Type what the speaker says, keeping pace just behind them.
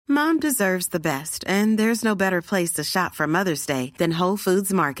Mom deserves the best, and there's no better place to shop for Mother's Day than Whole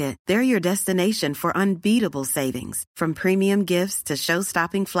Foods Market. They're your destination for unbeatable savings, from premium gifts to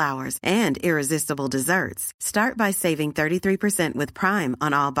show-stopping flowers and irresistible desserts. Start by saving 33% with Prime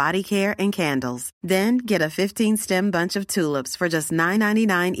on all body care and candles. Then get a 15-stem bunch of tulips for just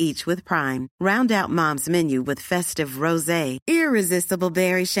 $9.99 each with Prime. Round out Mom's menu with festive rosé, irresistible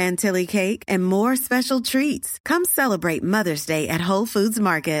berry chantilly cake, and more special treats. Come celebrate Mother's Day at Whole Foods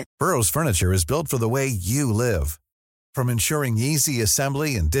Market. Burrow's furniture is built for the way you live. From ensuring easy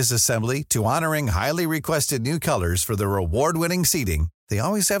assembly and disassembly to honoring highly requested new colors for their award-winning seating, they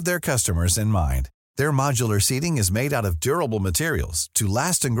always have their customers in mind. Their modular seating is made out of durable materials to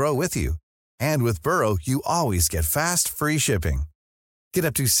last and grow with you. And with Burrow, you always get fast, free shipping. Get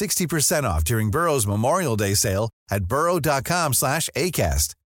up to 60% off during Burrow's Memorial Day sale at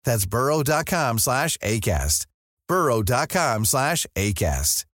burrow.com/ACAST. That's burrow.com/ACAST.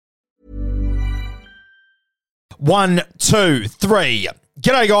 burrow.com/ACAST. 1, 2, 3.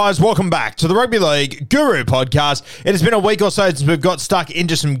 G'day guys, welcome back to the Rugby League Guru podcast. It has been a week or so since we've got stuck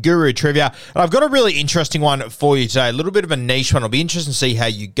into some Guru trivia, and I've got a really interesting one for you today, a little bit of a niche one. It'll be interesting to see how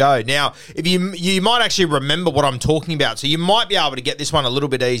you go. Now, if you might actually remember what I'm talking about, so you might be able to get this one a little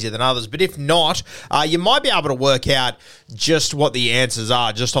bit easier than others, but if not, you might be able to work out just what the answers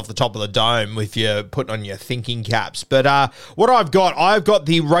are just off the top of the dome if you're putting on your thinking caps. But what I've got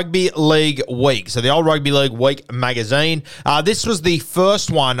the Rugby League Week, so the old Rugby League Week magazine. This was the first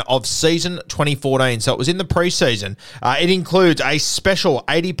one of season 2014, so it was in the preseason. It includes a special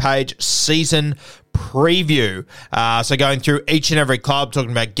 80-page season preview. So going through each and every club,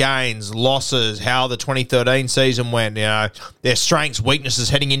 talking about gains, losses, how the 2013 season went, their strengths, weaknesses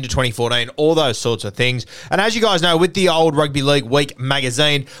heading into 2014, all those sorts of things. And as you guys know, with the old Rugby League Week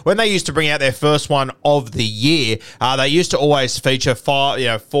magazine, when they used to bring out their first one of the year, they used to always feature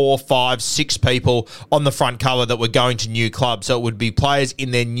 4, 5, 6 people on the front cover that were going to new clubs. So it would be players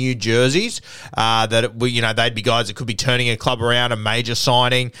in their new jerseys they'd be guys that could be turning a club around, a major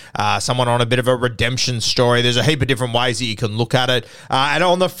signing, someone on a bit of a redemption story. There's a heap of different ways that you can look at it. And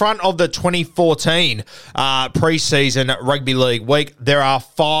on the front of the 2014 preseason Rugby League Week, there are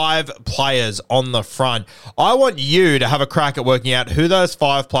 5 players on the front. I want you to have a crack at working out who those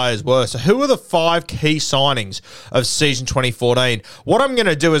 5 players were. So who are the 5 key signings of season 2014? What I'm going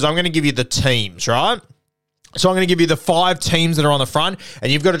to do is I'm going to give you the teams, right? So I'm going to give you the 5 teams that are on the front,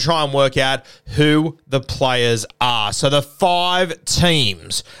 and you've got to try and work out who the players are. So the 5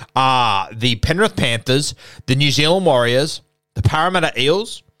 teams are the Penrith Panthers, the New Zealand Warriors, the Parramatta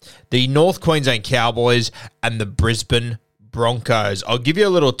Eels, the North Queensland Cowboys, and the Brisbane Broncos. I'll give you a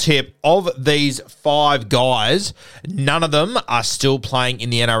little tip. Of these 5 guys, none of them are still playing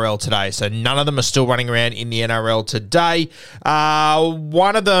in the NRL today. So none of them are still running around in the NRL today.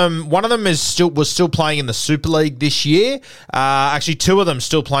 One of them was still playing in the Super League this year. Actually, 2 of them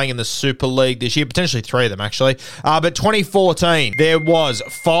still playing in the Super League this year. Potentially 3 of them, actually. But 2014, there was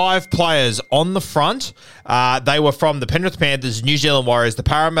 5 players on the front. They were from the Penrith Panthers, New Zealand Warriors, the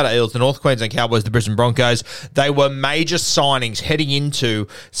Parramatta Eels, the North Queensland Cowboys, the Brisbane Broncos. They were major signings heading into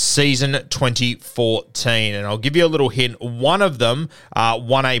season 2014. And I'll give you a little hint. One of them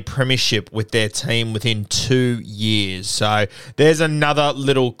won a premiership with their team within 2 years. So there's another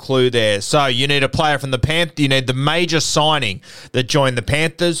little clue there. So you need a player from the Panthers. You need the major signing that joined the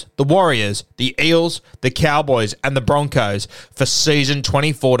Panthers, the Warriors, the Eels, the Cowboys, and the Broncos for season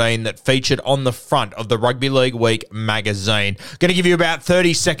 2014 that featured on the front of the Rugby League Week magazine. Going to give you about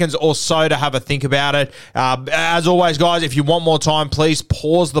 30 seconds or so to have a think about it. As always, guys, if you want more time, please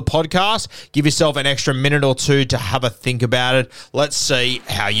pause the podcast. Give yourself an extra minute or 2 to have a think about it. Let's see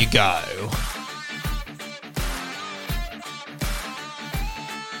how you go.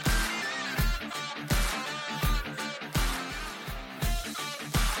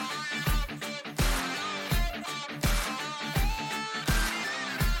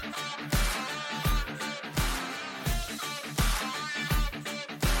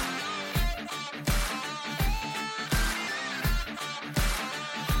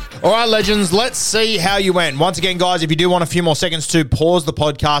 All right, legends, let's see how you went. Once again, guys, if you do want a few more seconds to pause the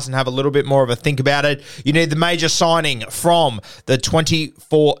podcast and have a little bit more of a think about it, you need the major signing from the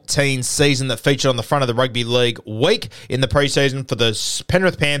 2014 season that featured on the front of the Rugby League Week in the preseason for the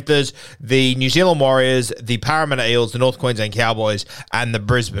Penrith Panthers, the New Zealand Warriors, the Parramatta Eels, the North Queensland Cowboys, and the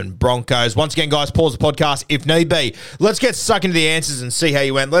Brisbane Broncos. Once again, guys, pause the podcast if need be. Let's get stuck into the answers and see how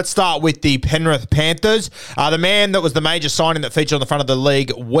you went. Let's start with the Penrith Panthers. The man that was the major signing that featured on the front of the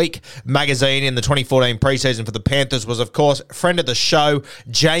league week Week magazine in the 2014 preseason for the Panthers was, of course, friend of the show,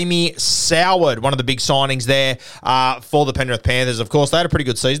 Jamie Soward, one of the big signings there for the Penrith Panthers. Of course, they had a pretty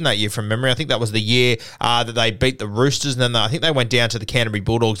good season that year from memory. I think that was the year that they beat the Roosters, and then I think they went down to the Canterbury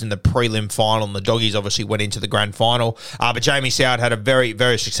Bulldogs in the prelim final, and the Doggies obviously went into the grand final. But Jamie Soward had a very,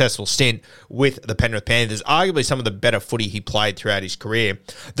 very successful stint with the Penrith Panthers, arguably some of the better footy he played throughout his career.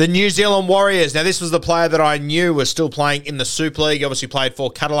 The New Zealand Warriors. Now, this was the player that I knew was still playing in the Super League. He obviously played for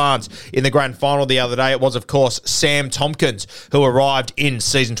Catalans in the grand final the other day. It was, of course, Sam Tompkins, who arrived in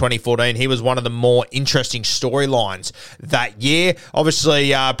season 2014. He was one of the more interesting storylines that year.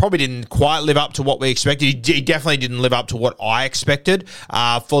 Obviously, probably didn't quite live up to what we expected. He definitely didn't live up to what I expected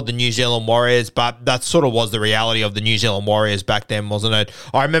for the New Zealand Warriors, but that sort of was the reality of the New Zealand Warriors back then, wasn't it?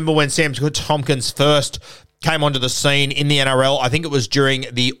 I remember when Sam Tompkins first came onto the scene in the NRL. I think it was during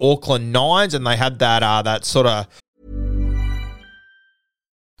the Auckland Nines, and they had that sort of...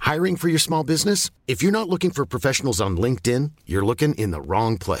 Hiring for your small business? If you're not looking for professionals on LinkedIn, you're looking in the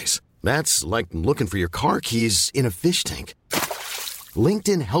wrong place. That's like looking for your car keys in a fish tank.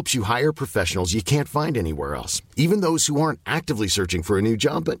 LinkedIn helps you hire professionals you can't find anywhere else, even those who aren't actively searching for a new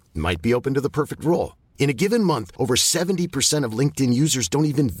job but might be open to the perfect role. In a given month, over 70% of LinkedIn users don't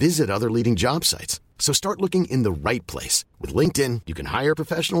even visit other leading job sites. So start looking in the right place. With LinkedIn, you can hire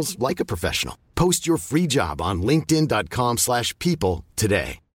professionals like a professional. Post your free job on linkedin.com/people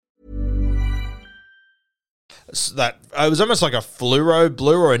today. That it was almost like a fluoro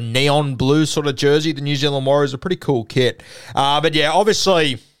blue or a neon blue sort of jersey. The New Zealand Warriors, a pretty cool kit. But yeah,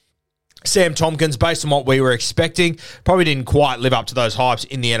 obviously, Sam Tompkins, based on what we were expecting, probably didn't quite live up to those hypes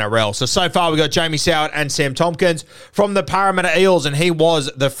in the NRL. So far we've got Jamie Soward and Sam Tompkins from the Parramatta Eels, and he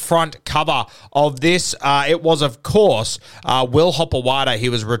was the front cover of this. It was, of course, Will Hopoate. He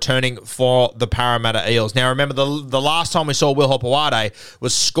was returning for the Parramatta Eels. Now, remember, the last time we saw Will Hopoate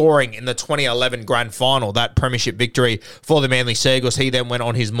was scoring in the 2011 grand final, that premiership victory for the Manly Seagulls. He then went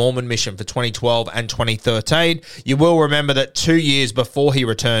on his Mormon mission for 2012 and 2013. You will remember that 2 years before he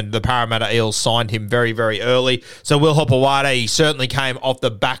returned, the Parramatta Eels signed him very, very early. So Will Hopoate certainly came off the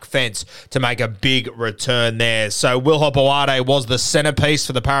back fence to make a big return there. So Will Hopoate was the centerpiece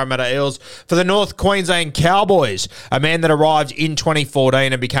for the Parramatta Eels. For the North Queensland Cowboys, a man that arrived in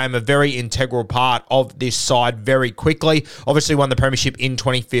 2014 and became a very integral part of this side very quickly. Obviously won the premiership in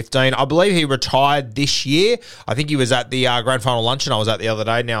 2015. I believe he retired this year. I think he was at the grand final luncheon I was at the other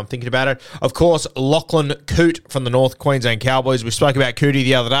day. Now I'm thinking about it. Of course, Lachlan Coote from the North Queensland Cowboys. We spoke about Cootie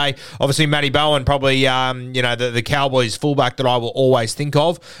the other day. Obviously, Matty Bowen, probably the Cowboys fullback that I will always think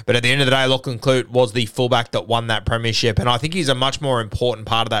of. But at the end of the day, Lachlan Coote was the fullback that won that premiership. And I think he's a much more important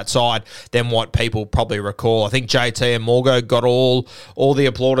part of that side than what people probably recall. I think JT and Morgo got all the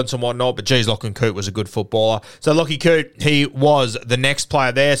applaudance and whatnot. But geez, Lachlan Coote was a good footballer. So Lachie Coote, he was the next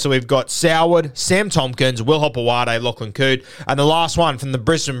player there. So we've got Soward, Sam Tompkins, Will Hopoate, Lachlan Coote. And the last one from the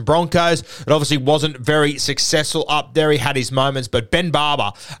Brisbane Broncos. It obviously wasn't very successful up there. He had his moments. But Ben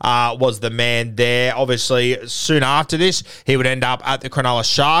Barber was the man there. Obviously, soon after this, he would end up at the Cronulla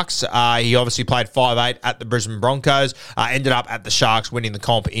Sharks. He obviously played 5'8" at the Brisbane Broncos, ended up at the Sharks winning the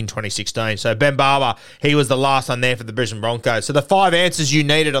comp in 2016. So Ben Barber, he was the last one there for the Brisbane Broncos. So the 5 answers you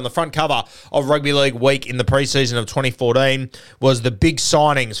needed on the front cover of Rugby League Week in the preseason of 2014 was the big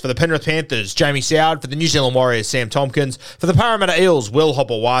signings for the Penrith Panthers, Jamie Soward; for the New Zealand Warriors, Sam Tompkins; for the Parramatta Eels, Will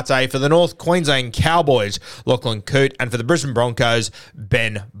Hopoate; for the North Queensland Cowboys, Lachlan Coote; and for the Brisbane Broncos,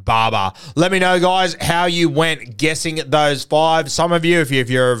 Ben Barber. Let me know, guys, how you went guessing those 5. Some of you, if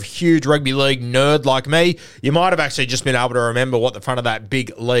you're a huge rugby league nerd like me, you might have actually just been able to remember what the front of that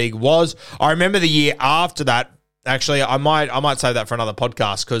big league was. I remember the year after that. Actually, I might save that for another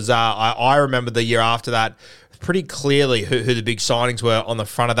podcast, because I remember the year after that pretty clearly who the big signings were on the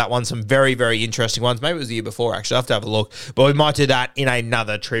front of that one. Some very, very interesting ones. Maybe it was the year before, actually. I have to have a look. But we might do that in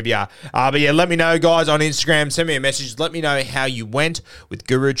another trivia. But yeah, let me know, guys, on Instagram. Send me a message. Let me know how you went with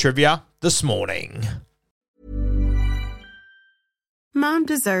Guru Trivia this morning. Mom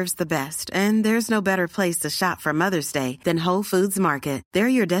deserves the best, and there's no better place to shop for Mother's Day than Whole Foods Market. They're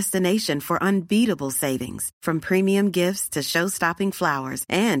your destination for unbeatable savings, from premium gifts to show-stopping flowers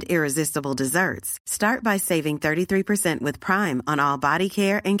and irresistible desserts. Start by saving 33% with Prime on all body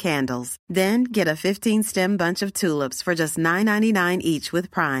care and candles. Then get a 15-stem bunch of tulips for just $9.99 each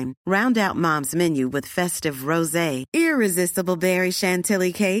with Prime. Round out Mom's menu with festive rosé, irresistible berry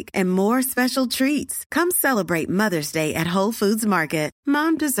chantilly cake, and more special treats. Come celebrate Mother's Day at Whole Foods Market. Market.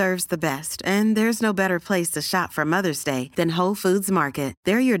 Mom deserves the best, and there's no better place to shop for Mother's Day than Whole Foods Market.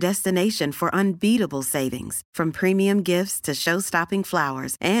 They're your destination for unbeatable savings, from premium gifts to show-stopping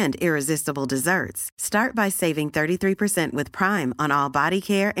flowers and irresistible desserts. Start by saving 33% with Prime on all body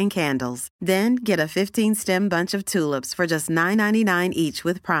care and candles. Then get a 15-stem bunch of tulips for just $9.99 each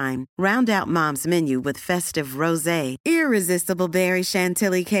with Prime. Round out Mom's menu with festive rosé, irresistible berry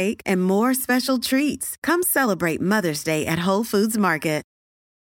chantilly cake, and more special treats. Come celebrate Mother's Day at Whole Foods Market.